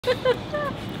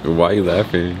Why are you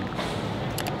laughing?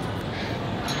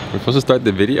 We're supposed to start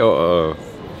the video. What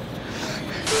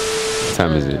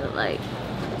time is it? Like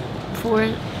 4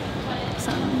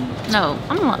 something. No,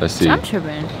 I'm not. Let's see. I'm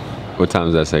tripping. What time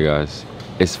does that say, guys?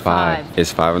 It's 5. 5.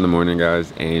 It's 5 in the morning,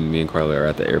 guys, and me and Carla are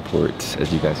at the airport,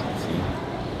 as you guys can see.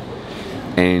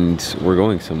 And we're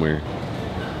going somewhere.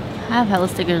 I have hella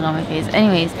stickers on my face.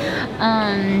 Anyways,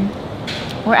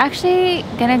 we're actually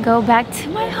gonna go back to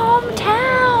my hometown.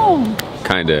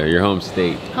 Kinda, your home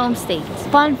state. Home state.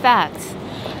 Fun fact.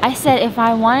 I said if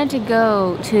I wanted to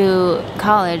go to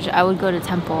college, I would go to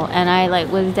Temple. And I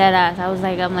like was dead ass. I'm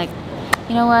like,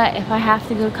 you know what? If I have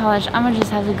to go to college, I'm gonna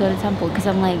just have to go to Temple. Because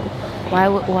I'm like,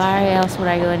 why else would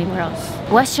I go anywhere else?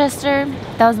 Westchester,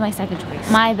 that was my second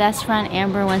choice. My best friend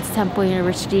Amber went to Temple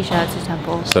University. Shout out to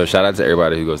Temple. So shout out to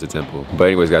everybody who goes to Temple. But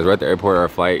anyways, guys, we're at the airport. Our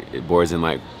flight boards in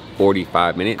like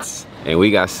 45 minutes. And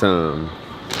we got some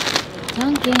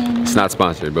Dunkin'. It's not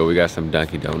sponsored, but we got some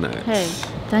Dunkin' Donuts. Hey,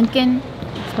 Dunkin'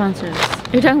 sponsors.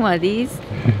 You're talking about these?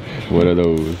 What are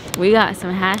those? We got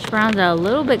some hash browns that are a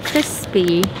little bit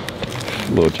crispy. A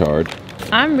little charred.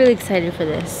 I'm really excited for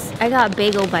this. I got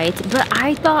bagel bites, but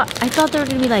I thought they were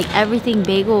gonna be like everything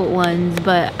bagel ones,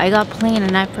 but I got plain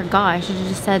and I forgot. I should have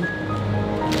just said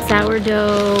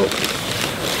sourdough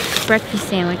breakfast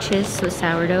sandwiches with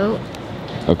sourdough.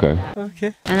 Okay.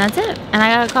 And that's it. And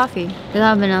I got a coffee. I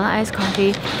got vanilla iced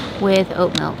coffee with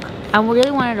oat milk. I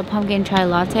really wanted a pumpkin chai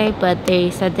latte, but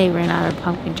they said they ran out of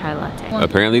pumpkin chai latte.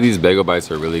 Apparently these bagel bites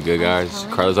are really good, guys.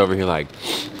 Carla's over here like,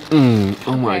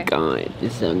 oh my god,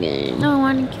 it's so good. No, I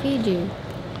wanted to feed you.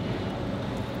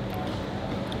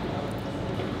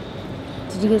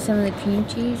 Did you get some of the cream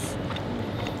cheese?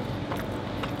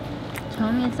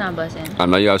 Tell me it's not buzzing. I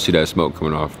know y'all see that smoke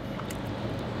coming off.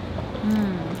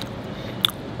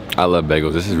 I love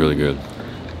bagels. This is really good.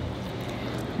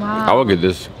 Wow. I will get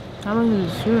this. I will get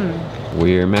this soon.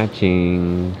 We're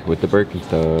matching with the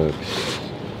Birkenstocks.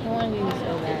 I want to do this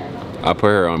so bad. I'll put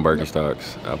her on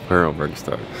Birkenstocks. I'll put her on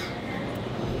Birkenstocks.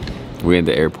 We're in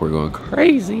the airport going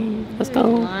crazy. Let's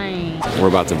go. Nice. We're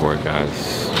about to board,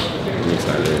 guys. I'm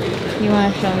excited. You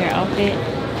want to show me your outfit?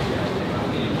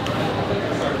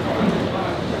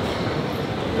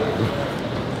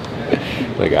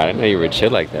 Like, I didn't know you were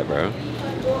chill like that, bro.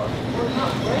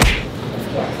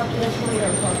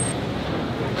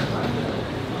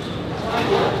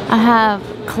 I have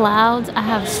clouds, I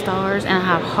have stars, and I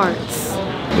have hearts.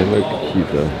 They look cute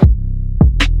though.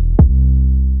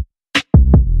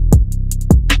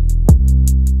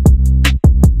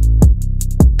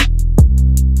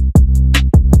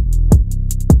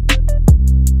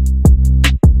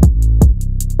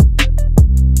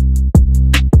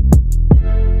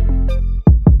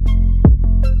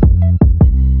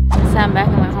 So I'm back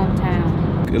in my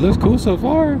hometown. It looks cool so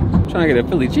far. I'm trying to get a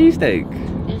Philly cheesesteak.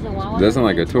 There's a Wawa. Doesn't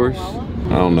like a tourist?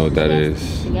 I don't know what that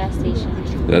is. The gas station.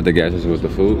 Is that the gas station with the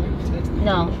food?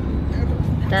 No.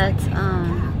 That's,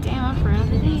 damn, I forgot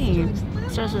the name.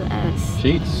 It starts with S.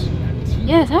 Sheets?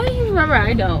 Yes, how do you remember?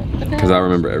 I don't. Because I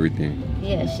remember everything.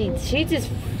 Yeah, Sheets. Sheets is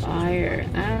fire.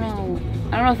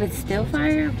 I don't know if it's still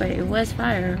fire, but it was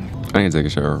fire. I can take a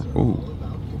shower. Ooh.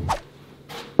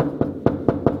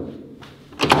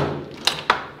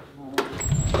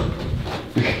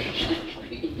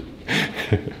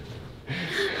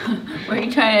 Were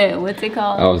you trying to, what's it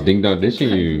called? I was ding dong dishing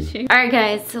you. Alright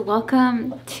guys, so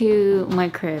welcome to my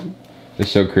crib.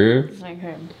 This your crib? This is my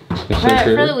crib. This your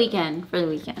crib? For the weekend. For the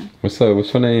weekend. What's up?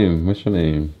 What's your name? What's your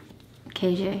name?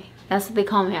 KJ. That's what they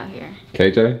call me out here.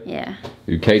 KJ? Yeah.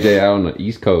 You KJ out on the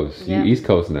East Coast. Yep. You East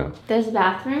Coast now. There's a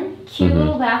bathroom. Cute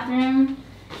little bathroom.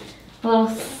 A little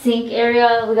sink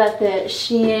area. We got the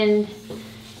Shein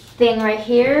thing right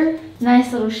here.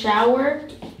 Nice little shower,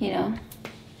 you know.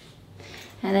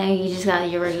 And then you just got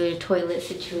your regular toilet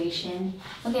situation.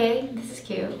 Okay, this is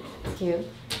cute. It's cute.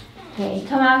 Okay,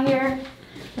 come out here.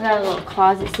 We got a little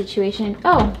closet situation.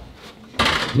 Oh.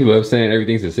 You love saying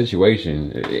everything's a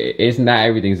situation. It's not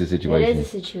everything's a situation. It is a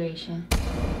situation.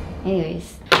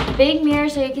 Anyways, big mirror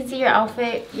so you can see your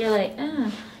outfit. You're like,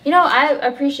 ah. You know, I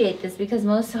appreciate this because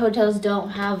most hotels don't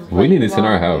have. Like, we need this in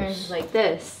our long house. mirrors like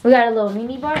this. We got a little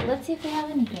mini bar. Let's see if they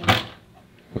have anything.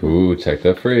 Ooh, check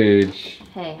the fridge.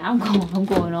 Hey, I'm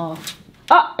going off.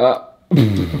 Oh.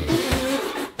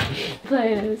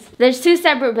 Please. There's 2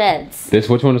 separate beds.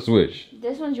 Which one is which?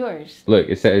 This one's yours. Look,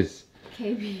 it says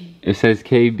KB. It says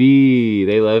KB.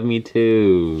 They love me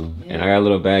too. Yeah. And I got a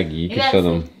little baggie. You can show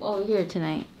them. Over here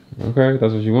tonight. Okay,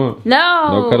 that's what you want.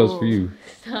 No. No cuddles for you.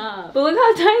 Stop. But look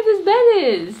how tight this bed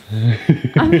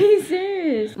is. I'm being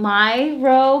serious. is my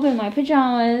robe and my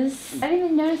pajamas. I didn't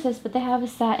even notice this, but they have a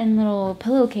satin little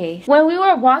pillowcase. When we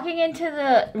were walking into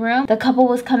the room, the couple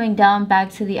was coming down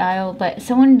back to the aisle, but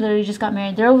someone literally just got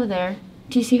married. They're over there.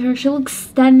 Do you see her? She looks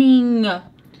stunning.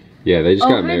 Yeah, they just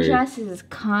got married. Her dress is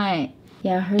kind.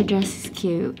 Yeah, her dress is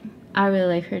cute. I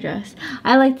really like her dress.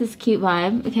 I like this cute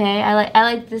vibe, okay? I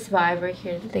like this vibe right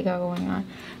here that they got going on.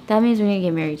 That means we're gonna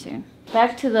get married soon.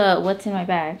 Back to the what's in my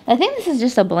bag. I think this is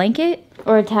just a blanket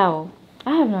or a towel.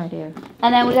 I have no idea.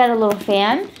 And then we got a little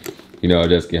fan. You know, it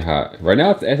does get hot. Right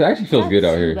now, it actually feels good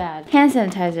out here. Bad. Hand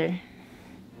sanitizer.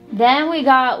 Then we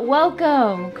got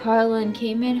welcome. Carla and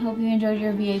Cayman, hope you enjoyed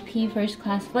your VIP first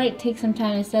class flight. Take some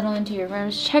time to settle into your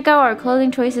rooms. Check out our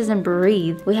clothing choices and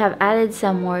breathe. We have added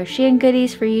some more Shein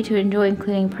goodies for you to enjoy,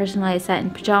 including personalized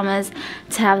satin pajamas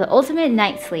to have the ultimate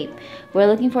night sleep. We're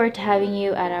looking forward to having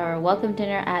you at our welcome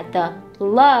dinner at the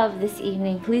Love this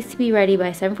evening. Please be ready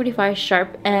by 7:45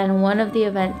 sharp, and one of the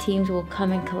event teams will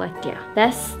come and collect you.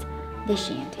 That's the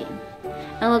Shein team.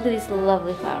 And look at these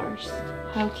lovely flowers.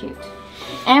 How cute.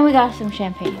 And we got some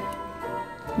champagne.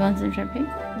 You want some champagne?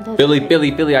 Philly,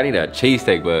 I need a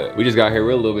cheesesteak, but we just got here.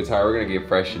 We're a little bit tired. We're gonna get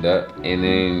freshened up, and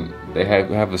then they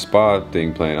have a spa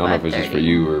thing planned. I don't know if it's just for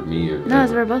you or me or no,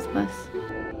 it's for both of us.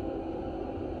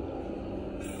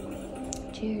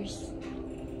 Cheers.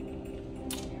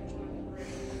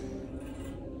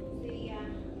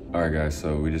 All right, guys.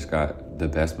 So we just got the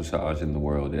best massage in the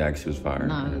world. It actually was fire.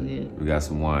 No, it was good. We got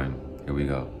some wine. Here we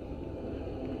go.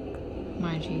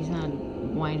 Mind you, he's not a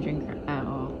wine drinker at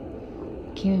all.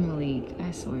 Kim Malik,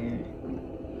 I swear.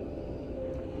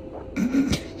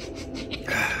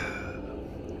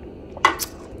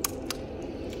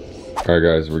 All right,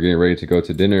 guys, we're getting ready to go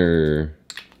to dinner.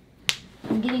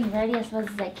 I'm getting ready as fast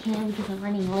as I can because I'm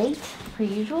running late, per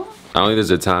usual. I don't think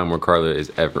there's a time where Carla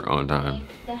is ever on time.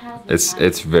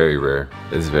 It's very rare.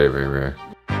 It's very, very rare.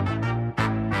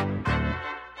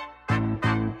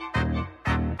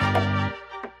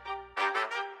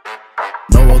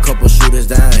 Know a couple shooters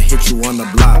that hit you on the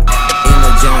block. In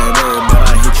the janitor, but I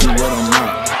hit you with a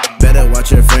mop. Better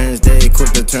watch your friends, they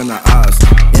quick to turn the odds.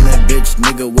 And that bitch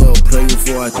nigga will play you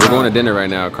for a time. We're going to dinner right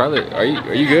now. Carla, are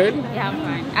you good? Yeah, I'm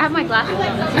fine. I have my glasses on.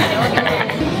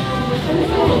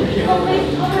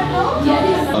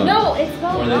 No, it's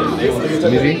Karla.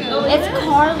 It's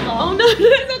Karla. Oh no,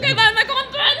 it's okay, but I'm like,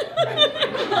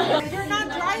 You're not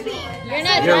driving. You're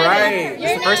not You're driving. right.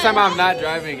 It's the first time I'm not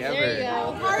driving ever. There you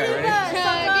go. Okay, ready?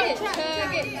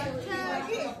 Chug it.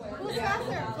 Who's faster?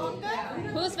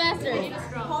 Who's faster?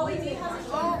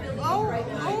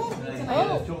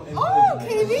 Oh,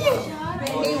 KB.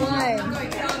 He won.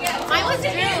 Mine was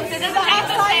juice. It doesn't have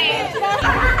the same.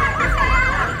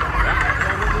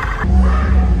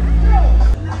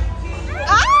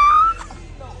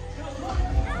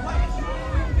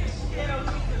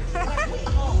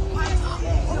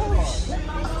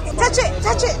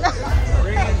 Touch it.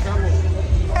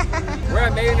 We're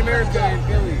at Made in America in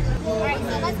Philly. Alright, so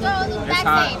let's go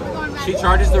backstage. We're going backstage. She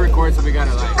charges the record, so we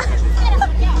gotta like.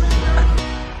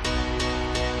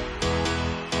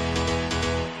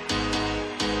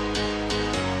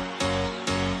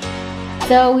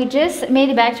 So we just made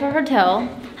it back to our hotel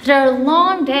after a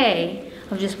long day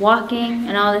of just walking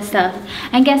and all this stuff.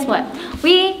 And guess what?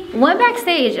 We went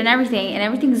backstage and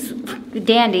everything's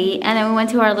dandy. And then we went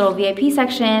to our little VIP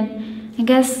section. And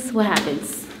guess what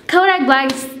happens? Kodak Black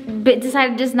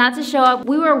decided just not to show up.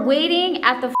 We were waiting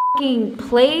at the fucking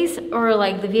place or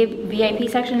like the VIP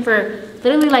section for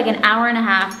literally like an hour and a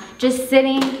half. Just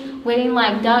sitting, waiting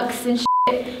like ducks and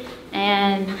shit.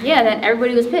 And yeah, then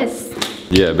everybody was pissed.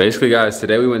 Yeah, basically, guys,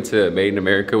 today we went to Made in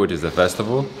America, which is the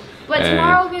festival. But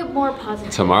tomorrow will be more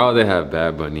positive. Tomorrow they have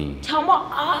Bad Bunny.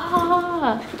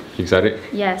 Tomorrow. You excited?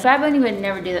 Yes, Bad Bunny would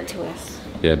never do that to us.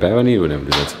 Yeah, Bad Bunny would never do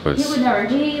that to us. He would never.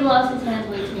 He lost his hands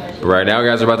way too much. Right now,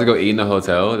 guys, we're about to go eat in the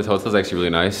hotel. This hotel's actually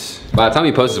really nice. By the time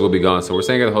he posts this, we'll be gone. So we're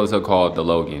staying at a hotel called The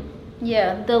Logan.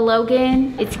 Yeah, the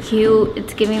Logan. It's cute.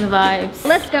 It's giving the vibes.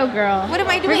 Let's go, girl. What am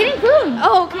I doing? We're getting food.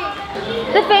 Oh, okay.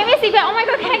 The famous event. Oh my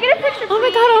god, can I get a picture? Oh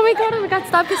my god,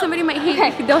 stop, because somebody might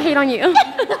hate. They'll hate on you.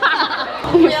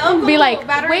 Be like,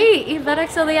 wait,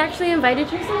 Yvette, so they actually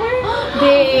invited you somewhere?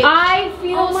 I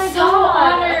feel so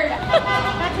honored.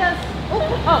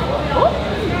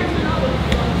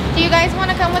 Do you guys want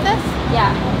to come with us?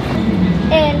 Yeah.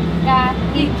 El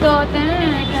gatito.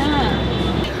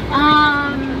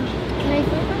 Can I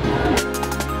flip it?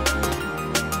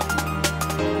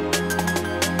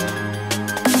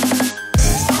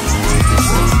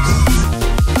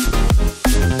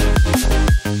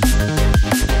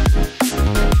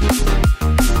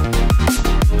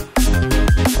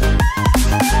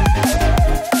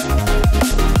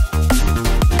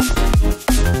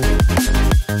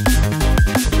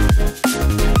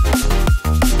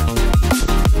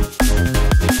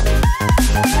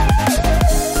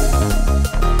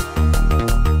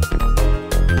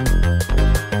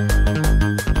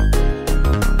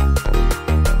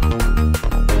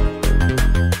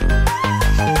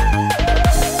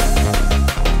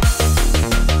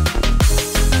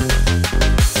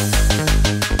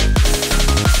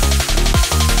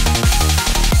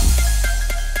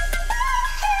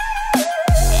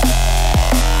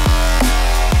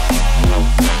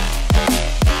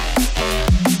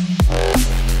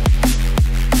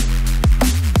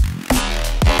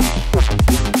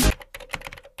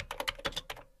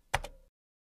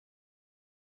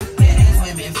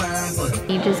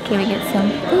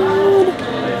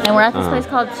 we're at this place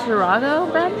called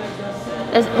Chirago, Ben.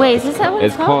 Wait, is this what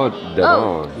it's called? It's called Devon.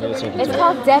 Oh, it's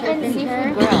called Devon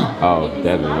Seafood Grill. Oh,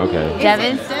 Devon, okay.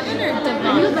 Devon?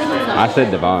 I said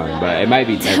Devon, but it might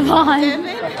be Devon.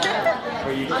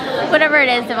 Whatever it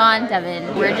is,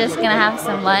 Devon. We're just gonna have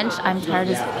some lunch. I'm tired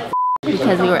as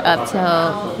because we were up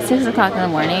till 6 o'clock in the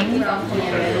morning.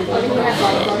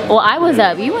 Well, I was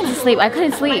up. You went to sleep. I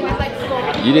couldn't sleep.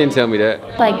 You didn't tell me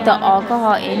that. Like the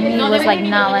alcohol in me was like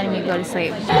not letting me go to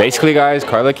sleep. Basically, guys,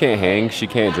 Karla can't hang. She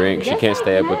can't drink. She can't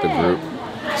stay up with the group.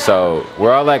 So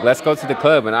we're all like, let's go to the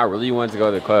club, and I really wanted to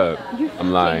go to the club.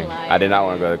 I'm lying. I did not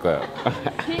want to go to the club.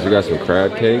 We got some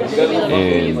crab cakes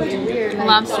and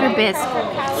lobster bisque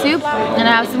soup, and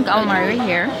I have some calamari right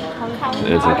here.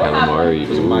 It's a calamari.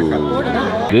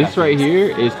 Ooh. This right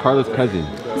here is Karla's cousin.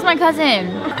 This is my cousin.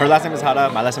 Her last name is Hara,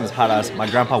 my last name is Haras. My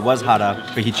grandpa was Hara,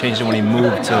 but he changed it when he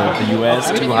moved to the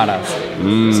US to Haras.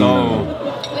 So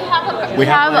we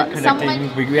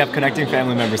have connecting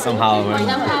family members somehow.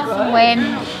 When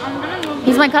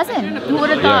he's my cousin. Who would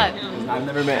have thought? I've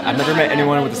never met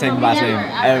anyone with the same last name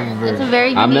ever. It's a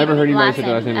very I've never heard anybody say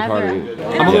the last name is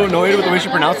Karla. I'm a little annoyed with the way she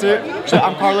pronounced it.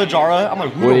 I'm Karla Jara. I'm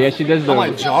like, who? Well, yeah, she does the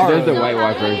like, she does the white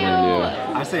version. Yeah.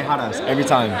 I say Haras every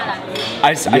time.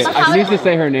 She needs to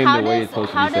say her name the way it's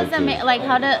supposed to be said too.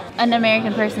 How does an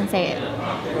American person say it?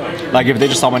 Like if they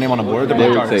just saw my name on the board, they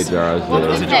would say Jaras.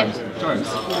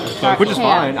 Which is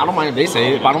fine. I don't mind if they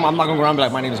say it, but I'm not gonna go around and be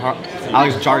like, my name is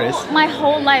Alex Jaris. My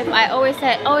whole life, I always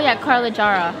said, oh yeah, Karla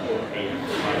Jara.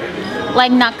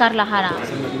 Like not Karla Hara.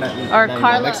 Or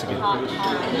Karla.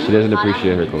 She doesn't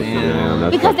appreciate her culture. Yeah,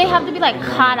 because they have to be like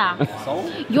Hara.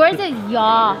 Yours is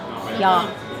ya.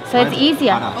 So it's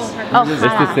easier. Oh, it's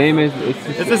the same as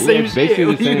it's the same. It's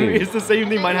basically the same. It's the same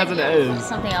thing. Mine has an S.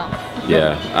 Something else.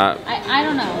 Yeah. I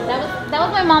don't know. That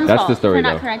was my mom's fault for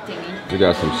not correcting me. We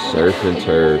got some surf and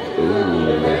turf.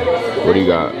 Ooh. What do you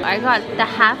got? I got the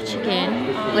half chicken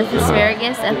with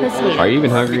asparagus and potatoes. Are you even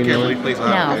hungry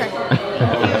now?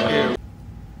 No.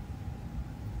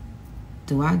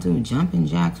 Do I do jumping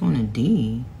jacks on a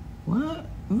D? What?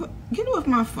 Get off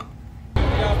my phone.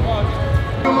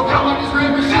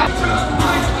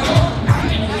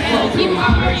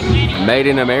 Made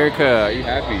in America. Are you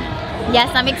happy?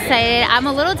 Yes, I'm excited. I'm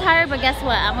a little tired, but guess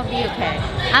what? I'm gonna be okay.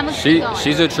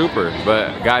 She's a trooper.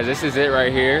 But guys, this is it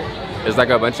right here. There's like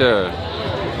a bunch of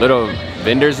little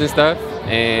vendors and stuff,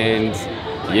 and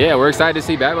yeah, we're excited to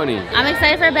see Bad Bunny. I'm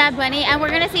excited for Bad Bunny, and we're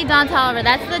gonna see Don Toliver.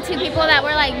 That's the two people that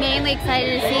we're like mainly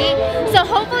excited to see. So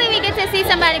hopefully we get to see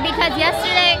somebody, because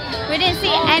yesterday we didn't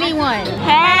see anyone.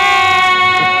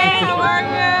 Hey, how are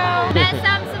you? Met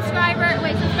some subscribers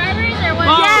or what?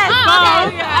 Yes,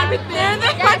 okay. everything.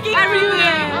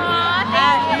 Everything.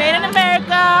 Made in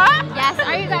America. Yes.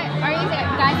 Are you guys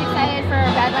excited for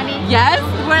Bad Bunny? Yes.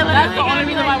 That's the only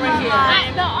reason why we're here.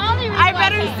 The only reason. I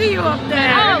better see you up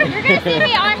there. Oh, you're gonna see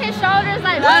me on his shoulders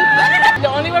like. The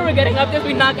only way we're getting up there is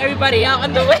we knock everybody out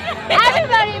on the way.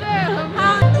 Everybody move.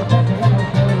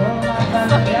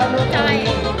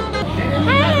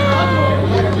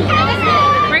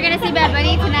 We're gonna see Bad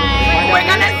Bunny tonight. We're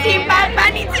gonna see Bad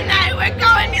Bunny tonight. We're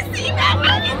going to see Bad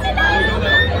Bunny tonight.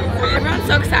 Everyone's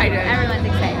so excited. Everyone's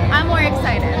excited. I'm more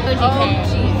excited. We're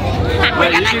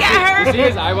gonna get her. You see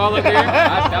his eyeball up there?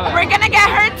 We're gonna get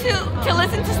her to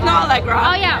listen to Snow Allegra.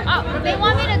 Oh yeah. Oh, they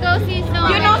want me to go see Snow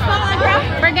Allegra. You know Snow Allegra?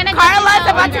 We're gonna. Karla's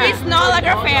about to be Snow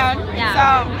Allegra fan. Yeah.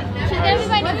 So she's gonna be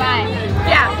my new vibe.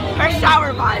 Yeah, her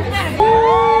shower vibes.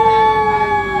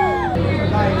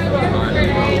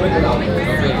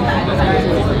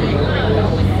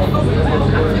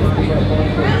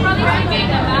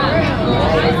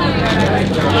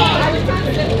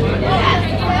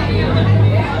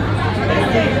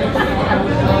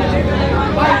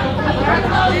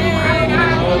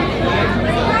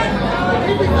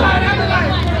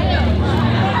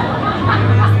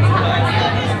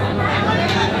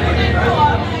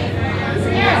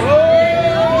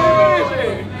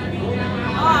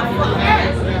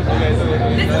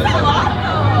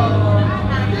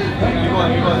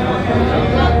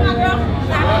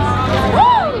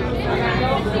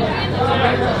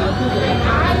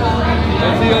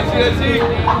 Let's see.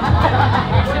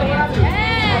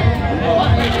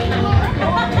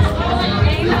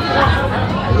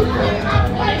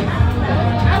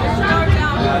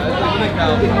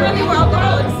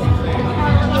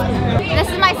 This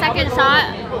is my second shot,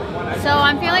 so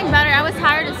I'm feeling better. I was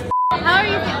tired as How are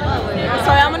you feeling?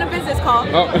 Sorry, I'm on a business call.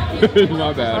 Oh,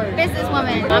 my bad.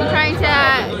 Businesswoman. I'm trying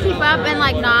to keep up and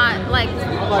like not like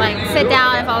sit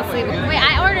down and fall asleep. Wait,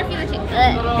 I ordered a few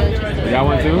cheesesteaks. You got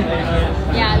one too?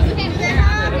 Yeah, you can.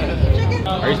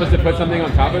 Are you supposed to put something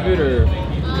on top of it, or?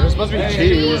 There's supposed to be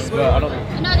cheese, but I don't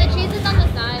know. No, the cheese is on the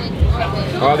side.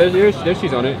 Oh, there's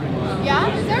cheese on it.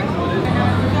 Yeah, is there?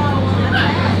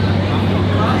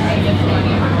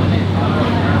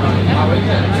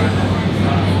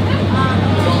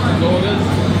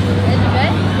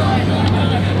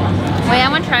 Wait, I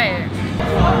want to try it.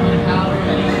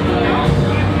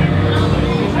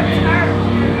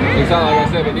 It's not like I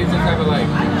said, it needs some type of like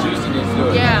juiciness to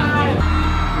it. Yeah.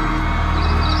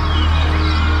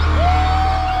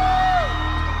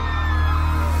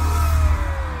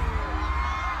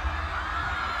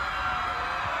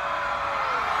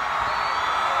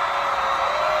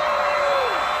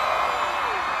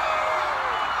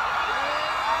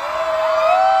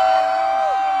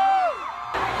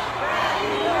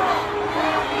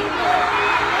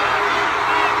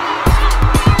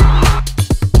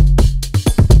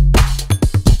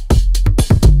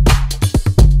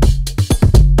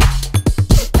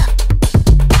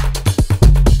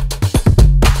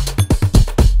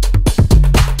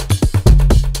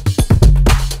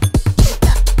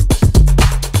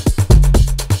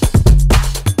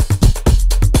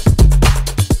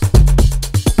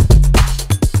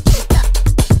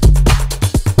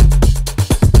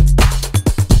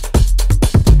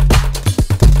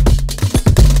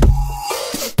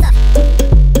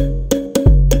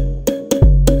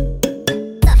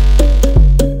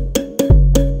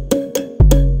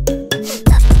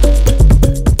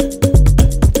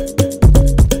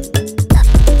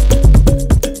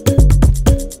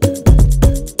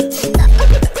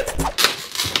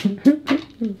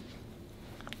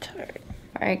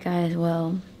 Alright guys,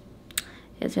 well,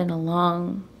 it's been a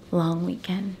long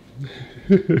weekend.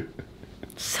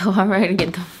 So I'm ready to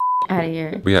get the f out of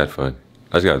here. We had fun.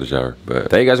 I just got out of the shower. But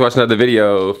thank you guys for watching another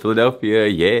video. Philadelphia,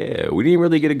 yeah. We didn't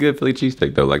really get a good Philly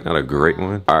cheesesteak though, like not a great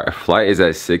one. Our flight is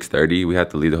at 6:30. We have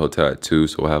to leave the hotel at 2,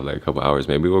 so we'll have like a couple hours.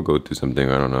 Maybe we'll go do something,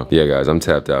 I don't know. Yeah guys, I'm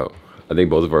tapped out. I think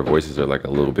both of our voices are like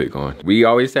a little bit gone. We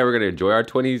always say we're gonna enjoy our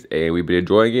 20s, and we've been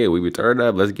enjoying it. We turned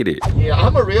up, let's get it. Yeah,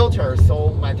 I'm a realtor, so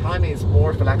my time is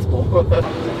more flexible.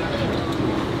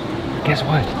 Guess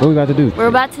what? What we about to do? We're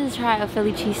about to try a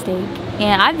Philly cheesesteak.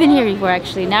 And I've been here before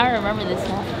actually. Now I remember this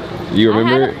one. You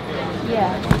remember it?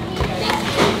 Yeah.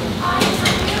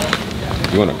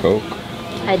 You want a Coke?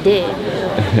 I did.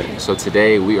 So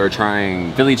today we are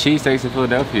trying Philly cheesesteaks in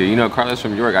Philadelphia. You know, Carla's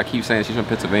from New York. I keep saying she's from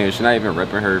Pennsylvania. She's not even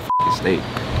repping her f***ing state.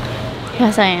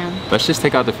 Yes, I am. Let's just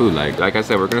take out the food. Like I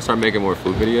said, we're gonna start making more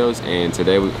food videos, and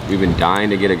today we've been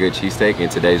dying to get a good cheesesteak, and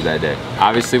today's that day.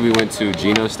 Obviously, we went to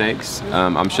Gino Steaks.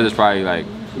 I'm sure there's probably like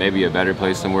maybe a better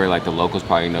place somewhere, like the locals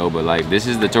probably know, but like this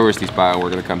is the touristy spot, and we're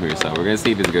gonna come here, so we're gonna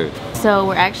see if it's good. So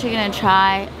we're actually gonna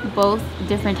try both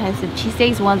different types of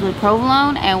cheesesteaks. One's with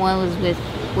provolone, and one was with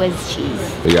Whiz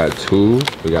cheese. We got two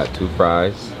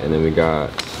fries, and then we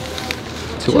got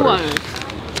two others.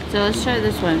 So let's try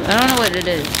this one. I don't know what it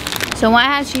is. So one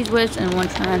has cheese whiz and one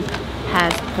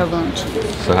has provolone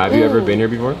cheese. So have you ever been here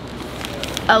before?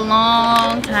 A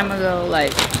long time ago,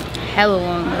 like hella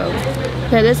long ago.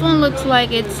 Okay, this one looks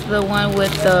like it's the one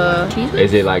with the cheese whiz.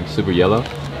 Is it like super yellow?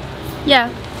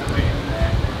 Yeah.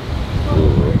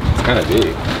 Ooh, it's kind of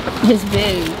big. It's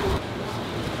big.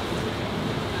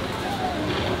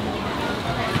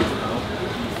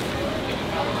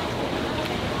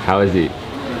 How is it?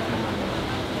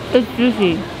 It's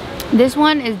juicy. This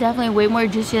one is definitely way more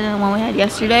juicier than the one we had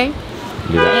yesterday.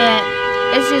 Yeah. And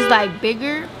it's just like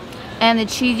bigger, and the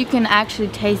cheese, you can actually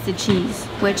taste the cheese,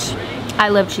 which I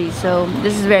love cheese, so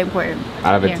this is very important.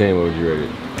 Out of a 10, what would you rate it?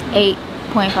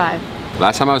 8.5.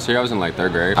 Last time I was here, I was in like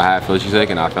 3rd grade. I had Philly cheesesteak,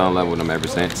 and I fell in love with them ever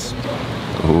since.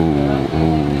 Ooh.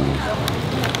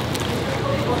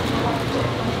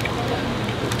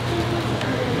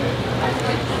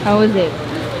 How is it?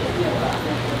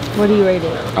 What do you rate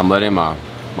it? I'm letting my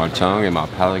tongue and my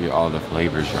palate get all the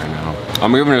flavors right now.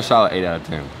 I'm giving it a solid 8 out of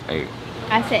 10. 8.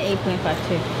 I said 8.5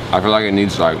 too. I feel like it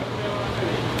needs like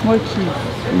more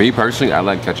cheese. Me personally, I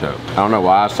like ketchup. I don't know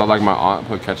why. I saw like my aunt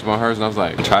put ketchup on hers, and I was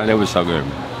like, try it. It was so good.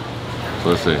 So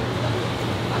let's see.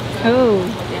 Oh,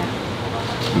 yeah.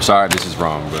 I'm sorry if this is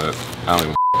wrong, but I don't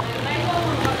even.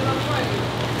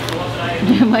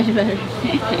 Much better.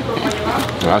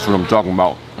 That's what I'm talking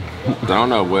about. I don't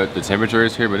know what the temperature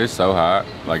is here, but it's so hot.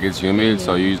 Like it's humid,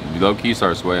 so you low-key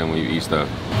start sweating when you eat stuff.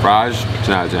 Fries,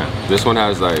 10 out of 10. This one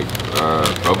has like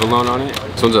provolone on it.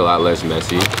 This one's a lot less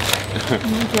messy. Oh,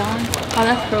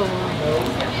 that's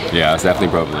provolone. Yeah, it's definitely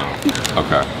provolone.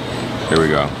 Okay, here we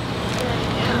go.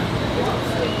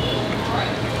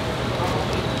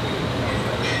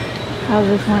 How's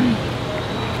this one?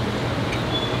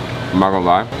 I'm not gonna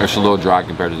lie, it's a little dry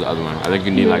compared to the other one. I think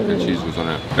you need like the cheese was on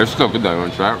it. It's still good though, you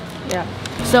wanna try it? Yeah.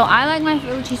 So I like my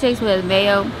Philly cheesesteaks with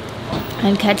mayo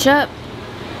and ketchup.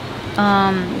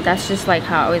 That's just like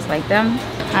how I always like them.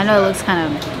 I know it looks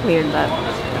kind of weird, but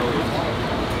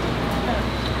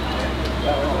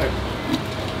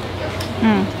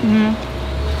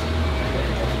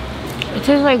it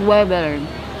tastes like way better.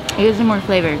 It gives it more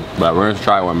flavor. But we're gonna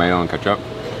try it with mayo and ketchup.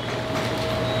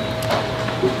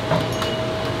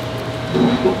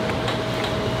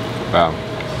 Wow.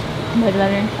 Way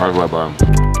better. Way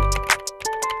better.